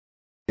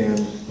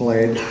and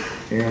played,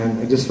 and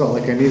I just felt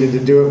like I needed to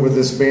do it with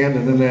this band.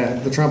 And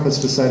then the trumpets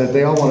decided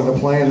they all wanted to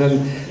play, and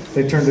then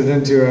they turned it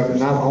into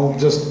not all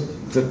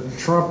just the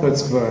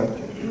trumpets, but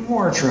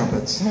more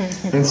trumpets.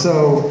 And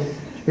so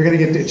you're going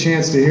to get a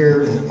chance to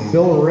hear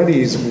Bill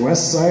Reddy's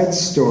West Side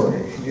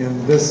Story.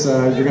 And this,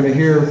 you're going to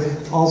hear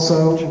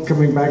also,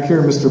 coming back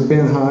here, Mr.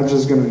 Ben Hodge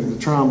is going to do the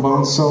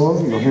trombone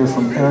solo. You'll hear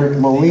from Eric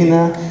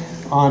Molina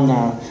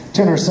on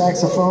tenor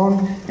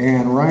saxophone,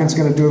 and Ryan's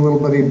going to do a little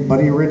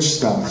Buddy Rich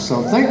stuff.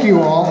 So thank you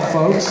all,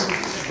 folks,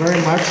 very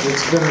much.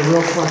 It's been a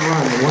real fun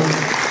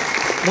run.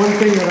 One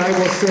thing that I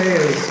will say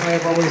is, I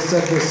have always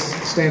said this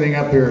standing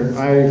up here,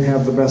 I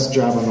have the best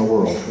job in the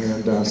world.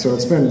 And so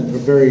it's been a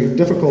very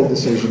difficult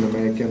decision to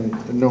make,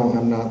 and no,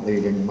 I'm not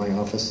leaving. My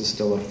office is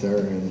still up there,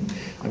 and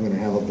I'm going to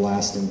have a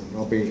blast, and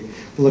I'll be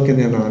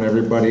looking in on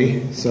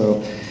everybody.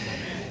 So,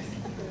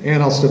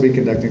 and I'll still be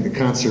conducting the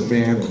concert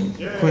band and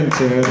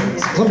quintet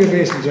and Columbia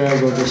Basin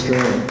Jazz Orchestra.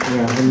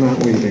 Yeah, I'm not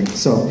leaving.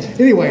 So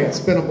anyway,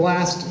 it's been a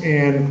blast,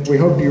 and we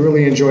hope you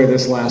really enjoy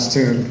this last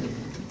tune.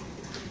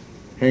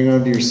 Hang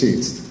on to your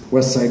seats.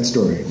 West Side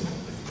Story.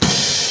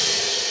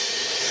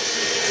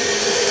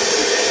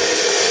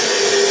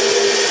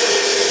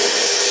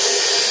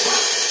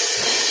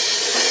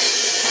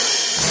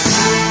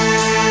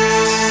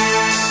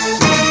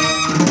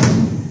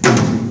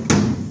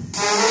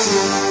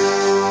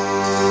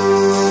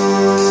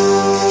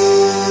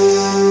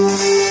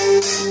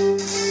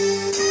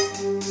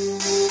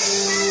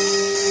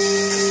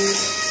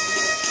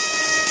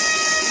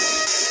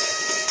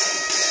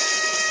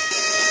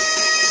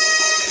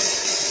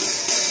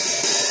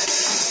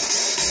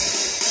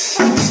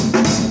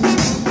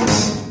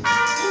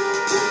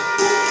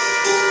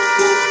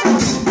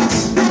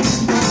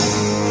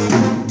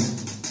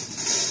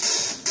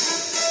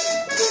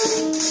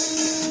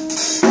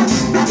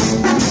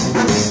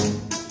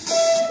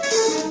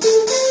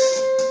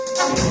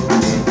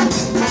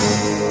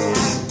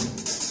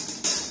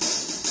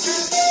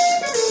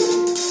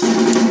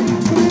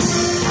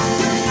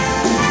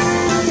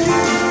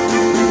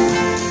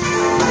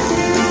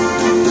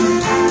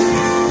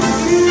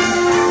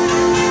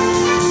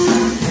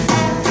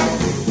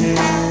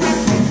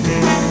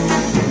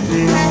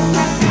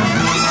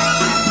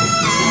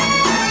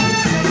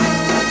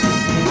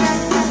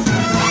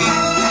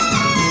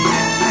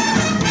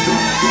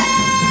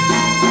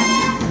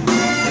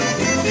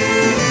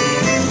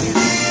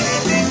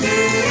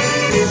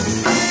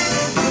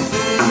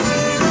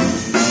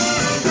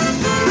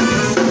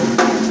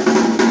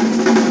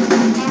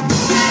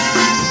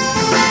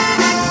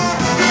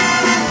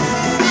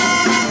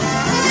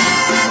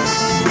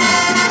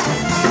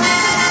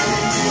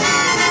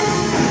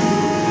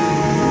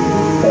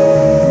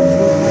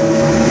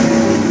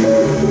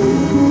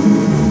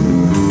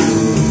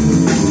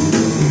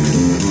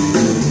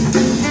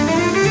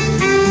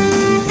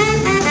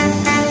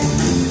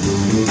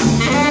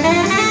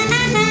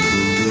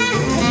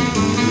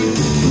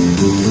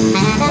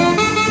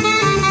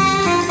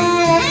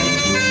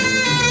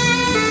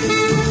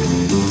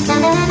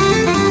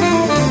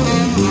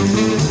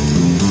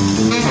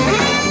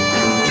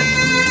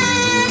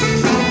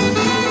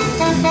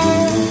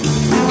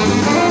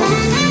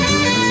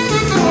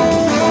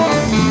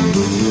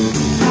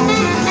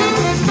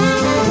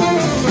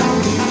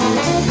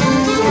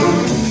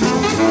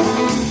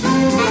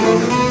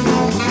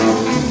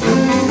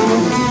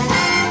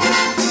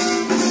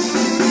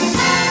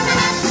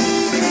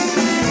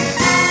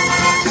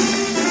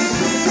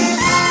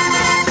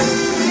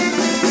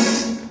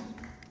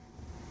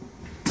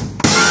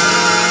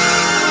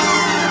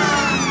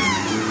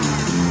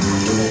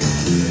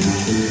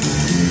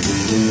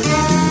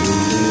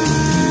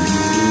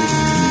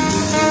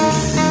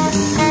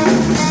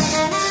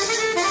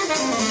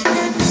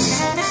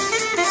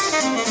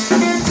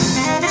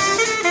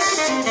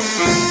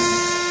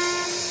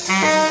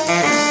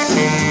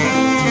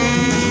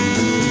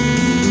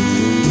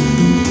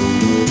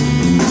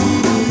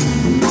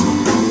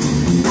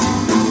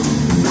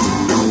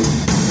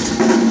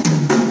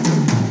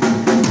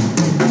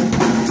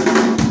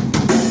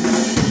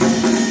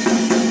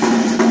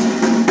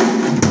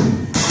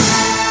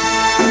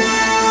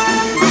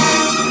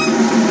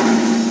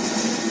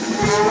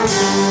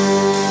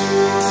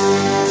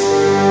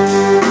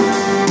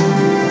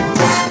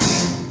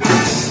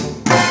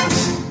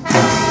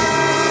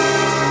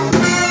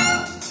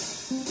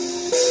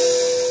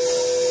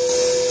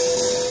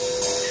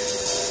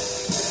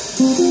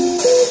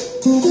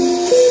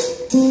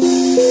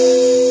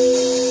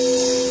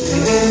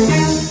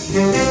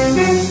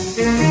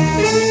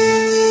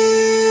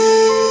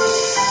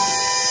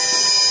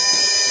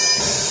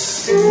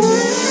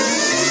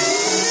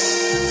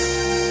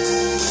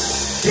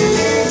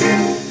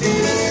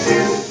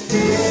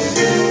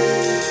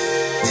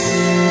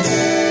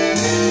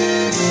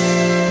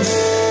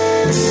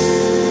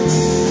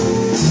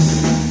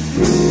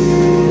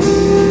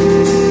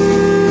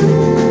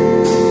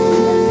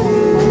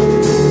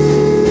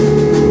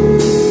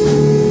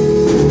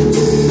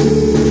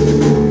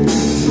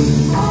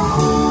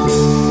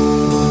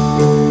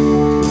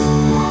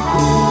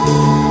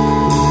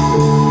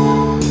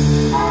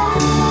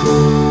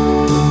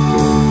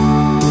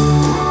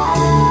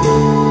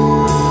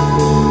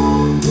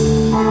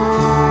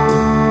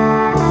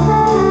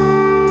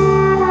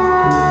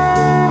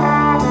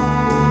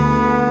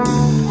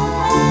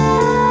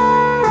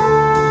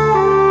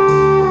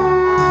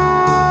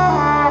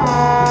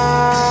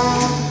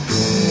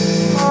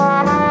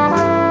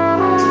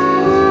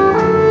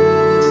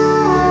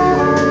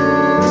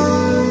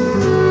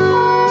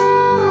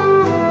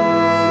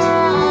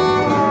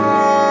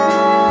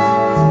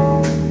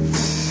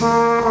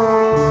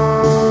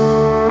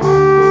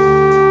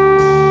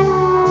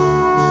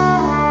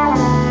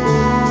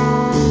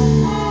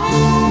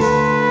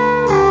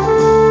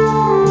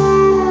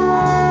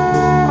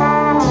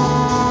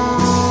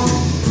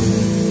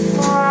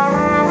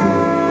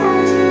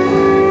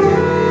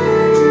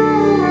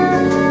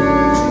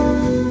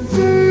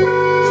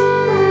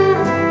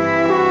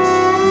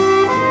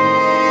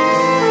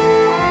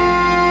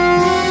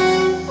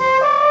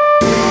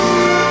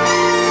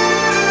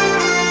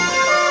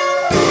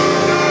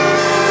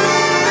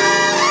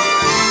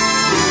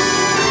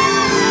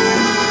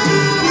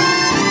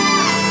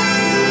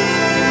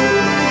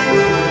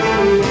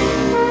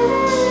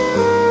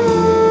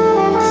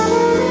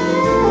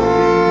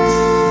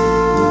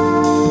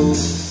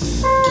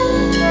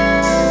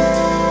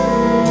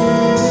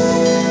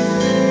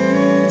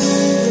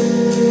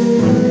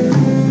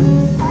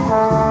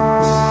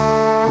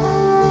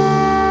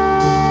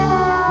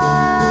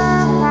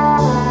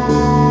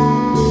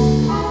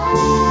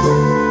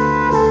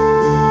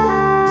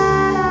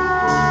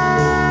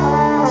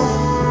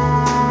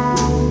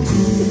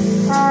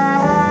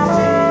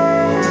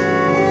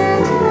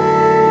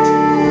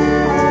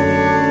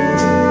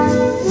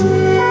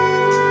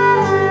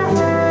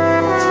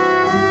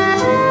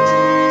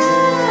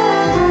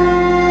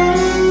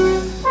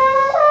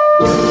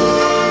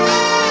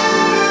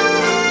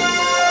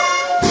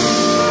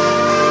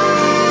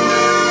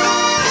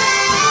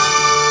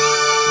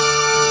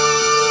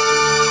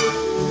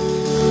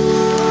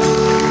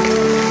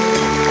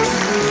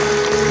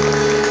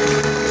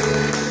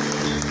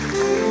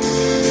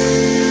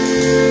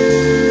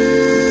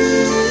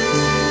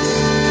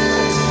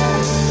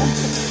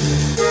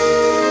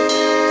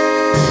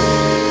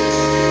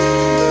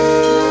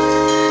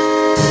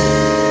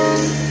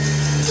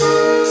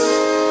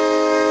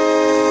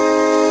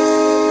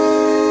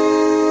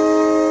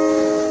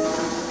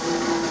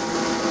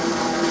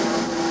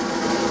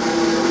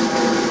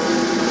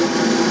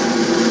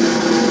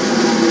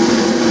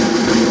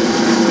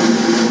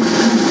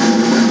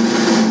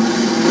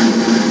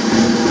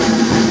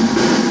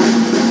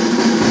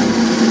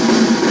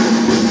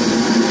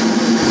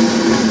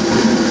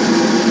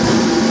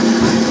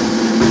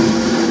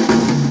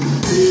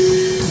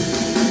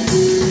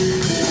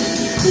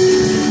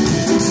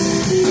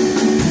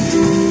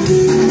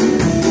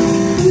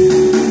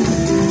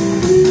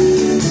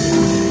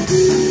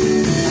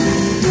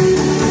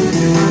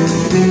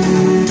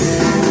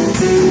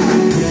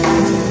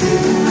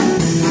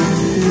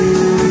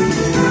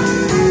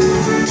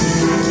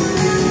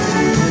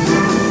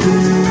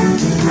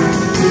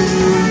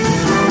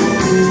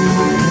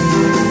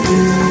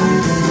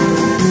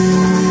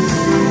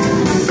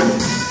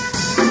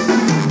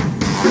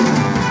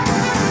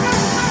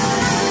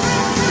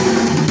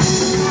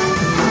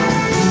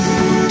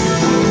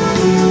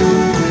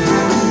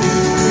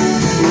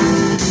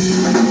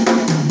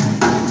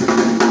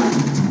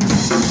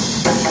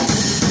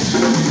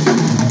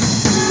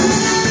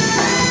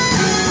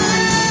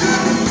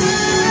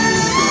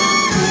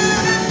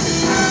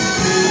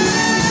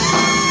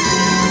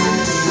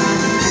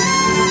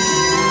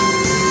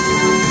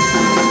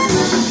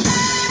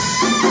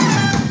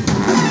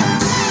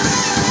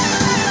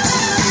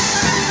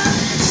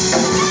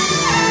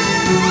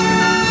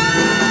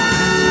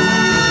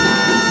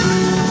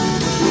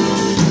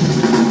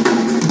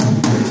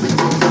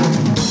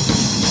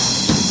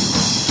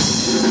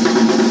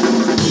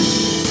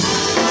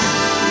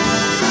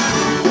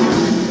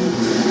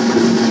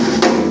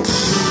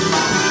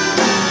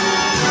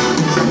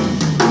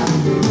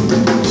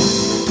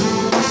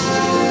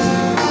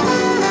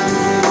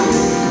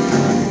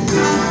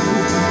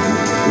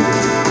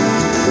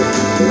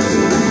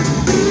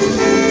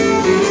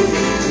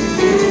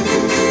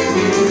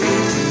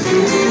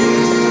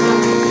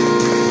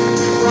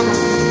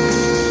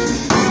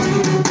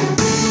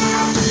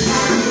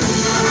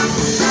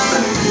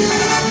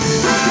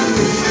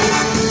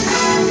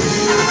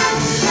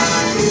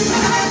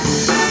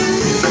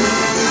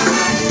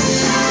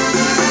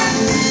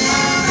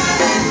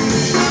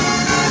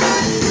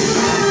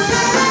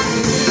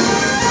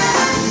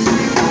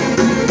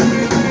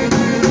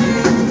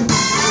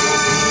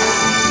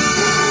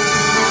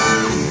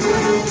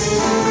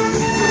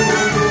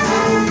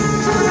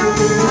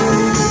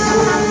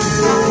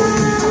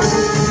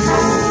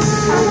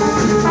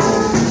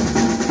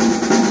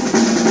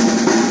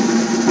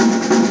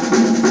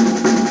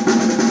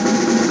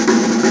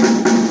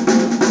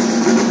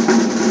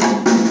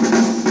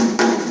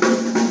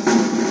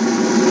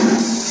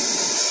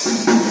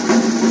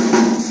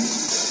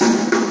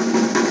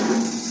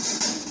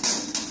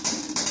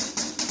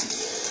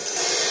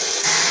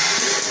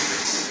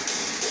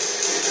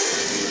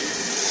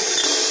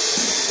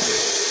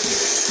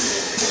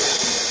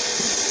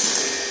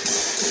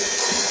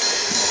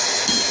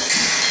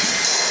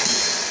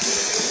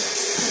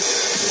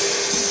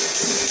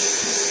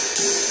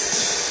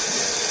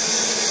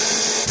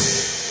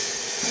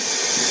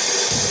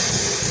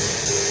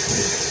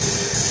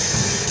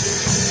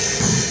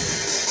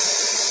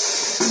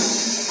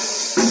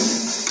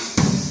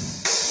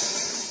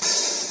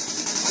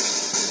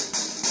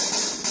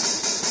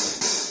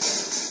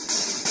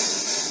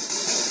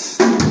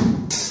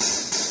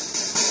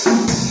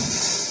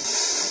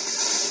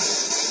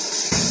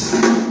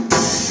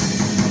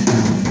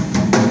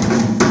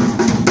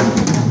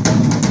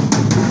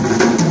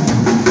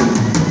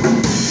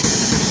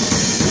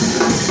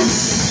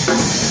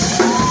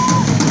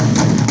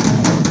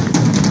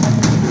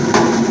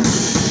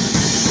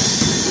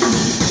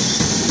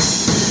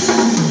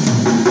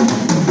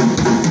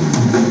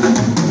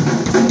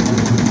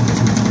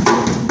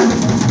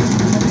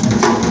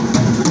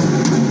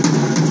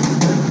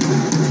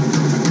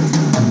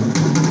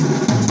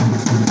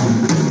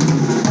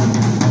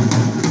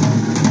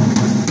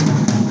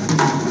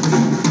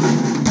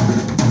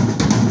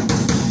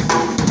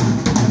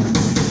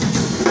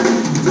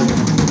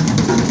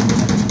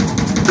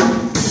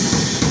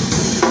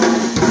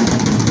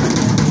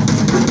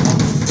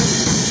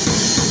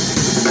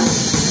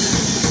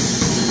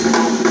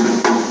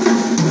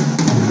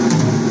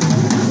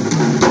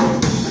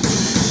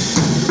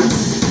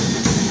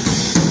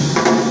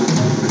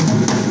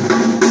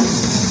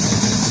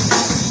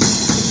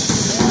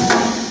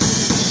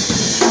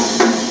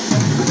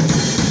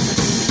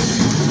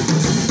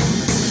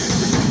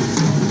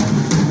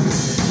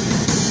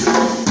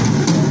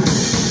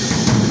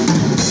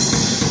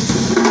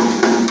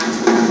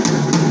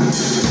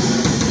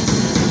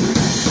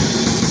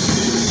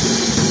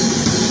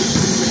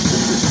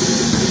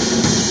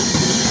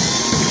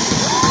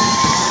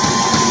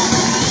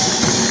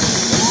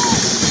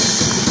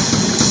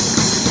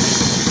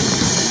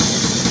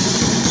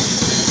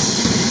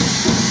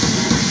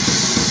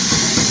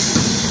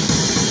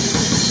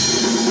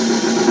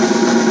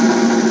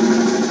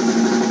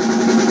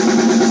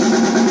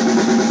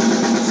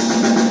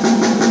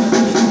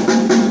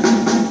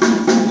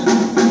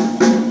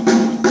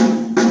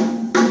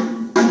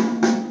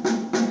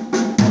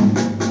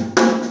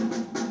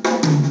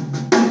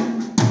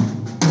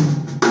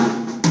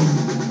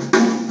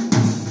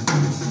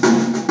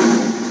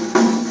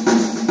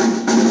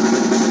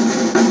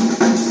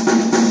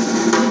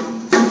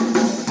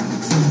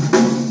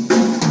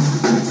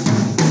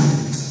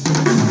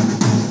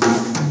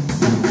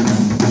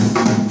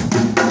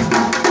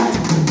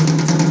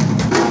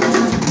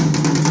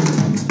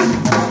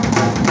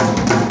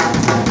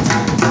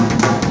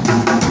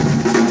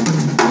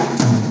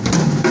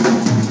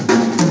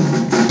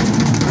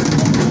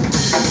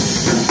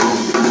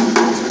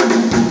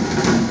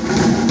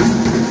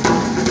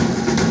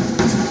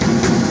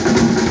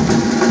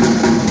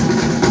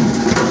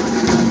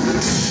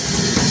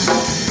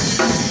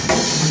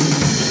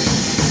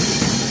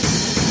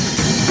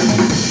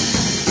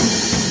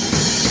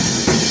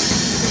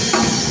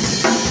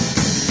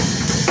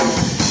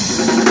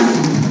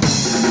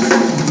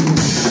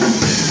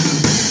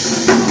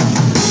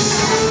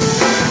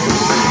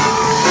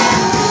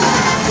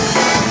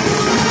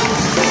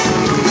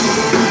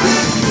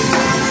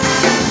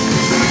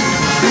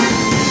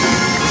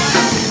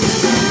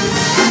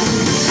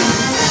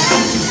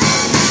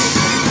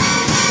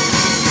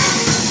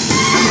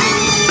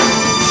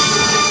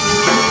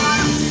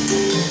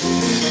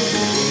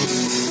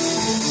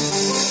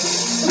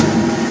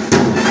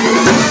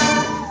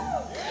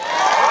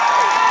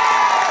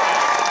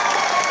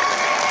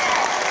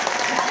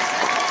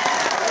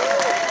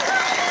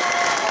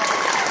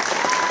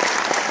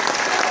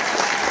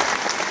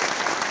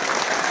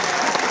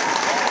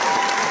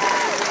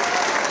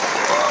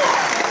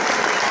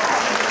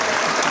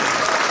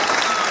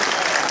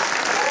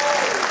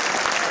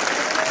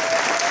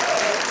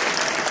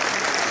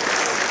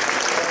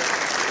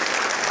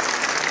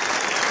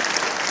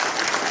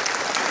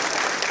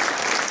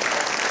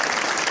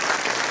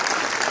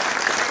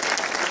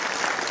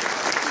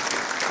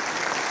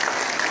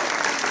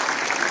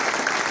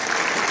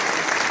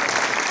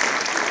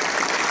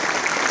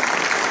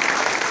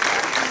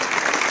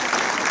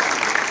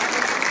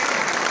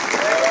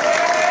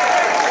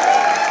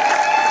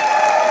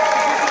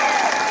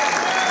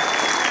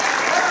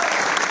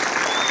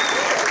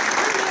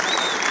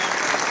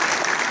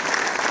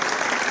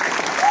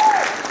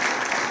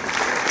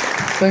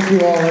 Thank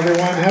you all,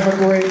 everyone. Have a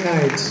great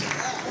night.